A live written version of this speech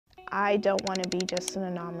I don't want to be just an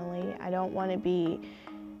anomaly. I don't want to be,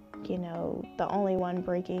 the only one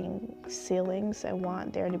breaking ceilings. I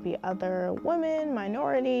want there to be other women,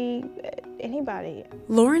 minority, anybody.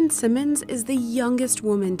 Lauren Simmons is the youngest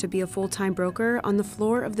woman to be a full-time broker on the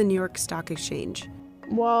floor of the New York Stock Exchange.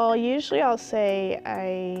 Well, usually I'll say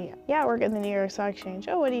I work at the New York Stock Exchange.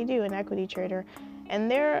 Oh, what do you do? An equity trader. And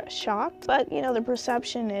they're shocked, but the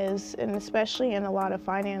perception is, and especially in a lot of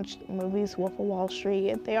finance movies, Wolf of Wall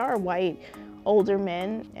Street, they are white, older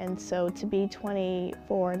men. And so to be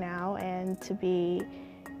 24 now and to be,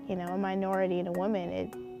 a minority and a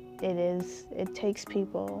woman, it takes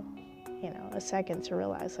people, a second to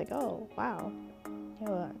realize like, oh, wow, you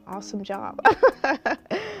have an awesome job.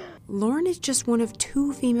 Lauren is just one of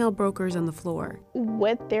 2 female brokers on the floor.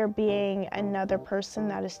 With there being another person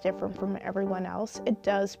that is different from everyone else, it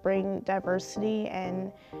does bring diversity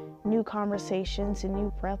and new conversations and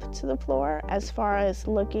new breath to the floor. As far as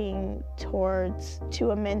looking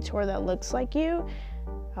to a mentor that looks like you,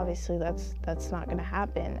 obviously that's not going to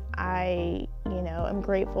happen. I, am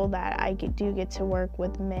grateful that I do get to work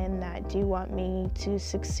with men that do want me to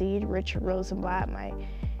succeed. Richard Rosenblatt, my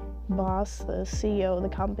boss, the CEO of the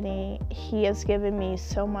company, he has given me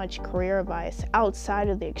so much career advice outside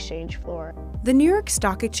of the exchange floor. The New York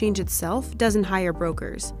Stock Exchange itself doesn't hire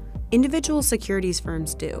brokers. Individual securities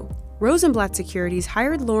firms do. Rosenblatt Securities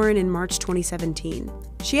hired Lauren in March 2017.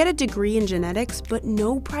 She had a degree in genetics, but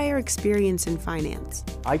no prior experience in finance.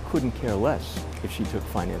 I couldn't care less if she took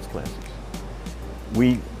finance classes.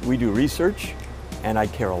 We do research, and I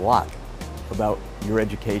care a lot about your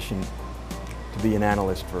education to be an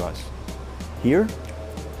analyst for us. Here,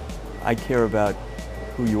 I care about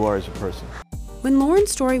who you are as a person. When Lauren's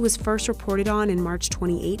story was first reported on in March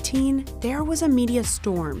 2018, there was a media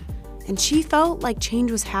storm, and she felt like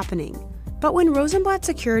change was happening. But when Rosenblatt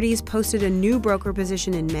Securities posted a new broker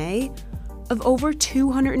position in May, of over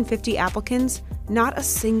 250 applicants, not a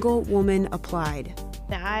single woman applied.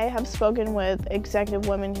 Now, I have spoken with executive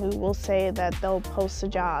women who will say that they'll post a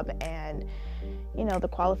job and the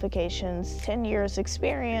qualifications, 10 years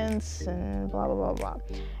experience and blah, blah, blah, blah.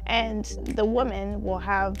 And the woman will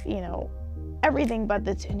have, everything but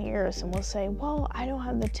the 10 years and will say, well, I don't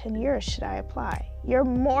have the 10 years, should I apply? You're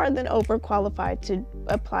more than overqualified to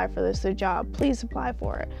apply for this job. Please apply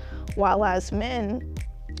for it. While as men,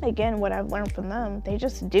 again, what I've learned from them, they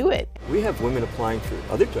just do it. We have women applying for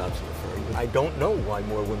other jobs in the firm. I don't know why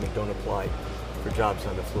more women don't apply for jobs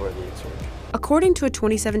on the floor of the exchange. According to a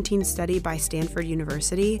 2017 study by Stanford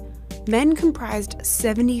University, men comprised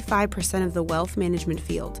 75% of the wealth management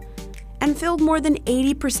field and filled more than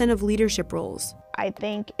 80% of leadership roles. I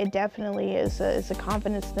think it definitely is a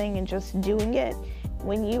confidence thing in just doing it.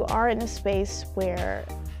 When you are in a space where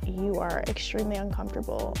you are extremely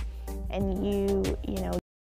uncomfortable and you